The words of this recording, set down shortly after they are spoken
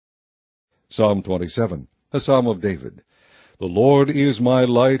Psalm 27, a psalm of David. The Lord is my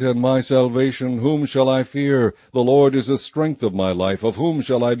light and my salvation. Whom shall I fear? The Lord is the strength of my life. Of whom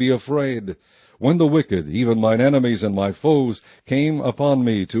shall I be afraid? When the wicked, even mine enemies and my foes, came upon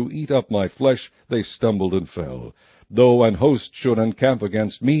me to eat up my flesh, they stumbled and fell. Though an host should encamp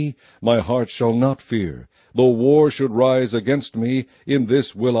against me, my heart shall not fear. Though war should rise against me, in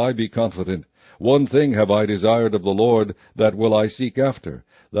this will I be confident. One thing have I desired of the Lord, that will I seek after,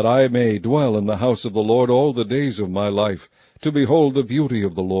 that I may dwell in the house of the Lord all the days of my life, to behold the beauty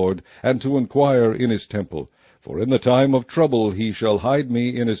of the Lord, and to inquire in his temple. For in the time of trouble he shall hide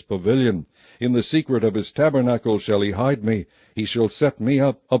me in his pavilion. In the secret of his tabernacle shall he hide me. He shall set me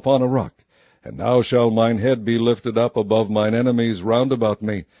up upon a rock. And now shall mine head be lifted up above mine enemies round about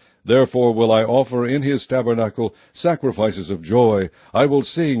me. Therefore will I offer in his tabernacle sacrifices of joy. I will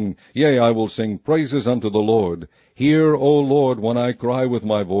sing, yea, I will sing praises unto the Lord. Hear, O Lord, when I cry with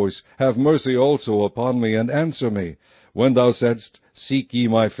my voice. Have mercy also upon me, and answer me. When thou saidst, Seek ye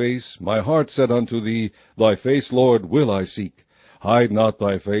my face, my heart said unto thee, Thy face, Lord, will I seek. Hide not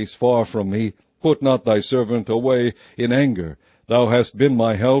thy face far from me. Put not thy servant away in anger. Thou hast been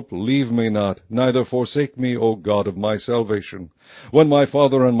my help, leave me not, neither forsake me, O God of my salvation. When my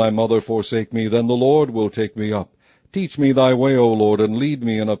father and my mother forsake me, then the Lord will take me up. Teach me thy way, O Lord, and lead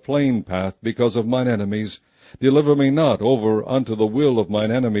me in a plain path because of mine enemies. Deliver me not over unto the will of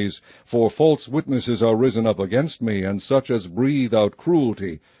mine enemies, for false witnesses are risen up against me, and such as breathe out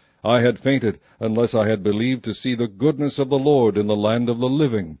cruelty. I had fainted, unless I had believed to see the goodness of the Lord in the land of the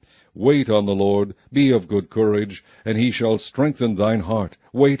living. Wait on the Lord, be of good courage, and he shall strengthen thine heart.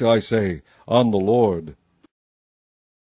 Wait, I say, on the Lord.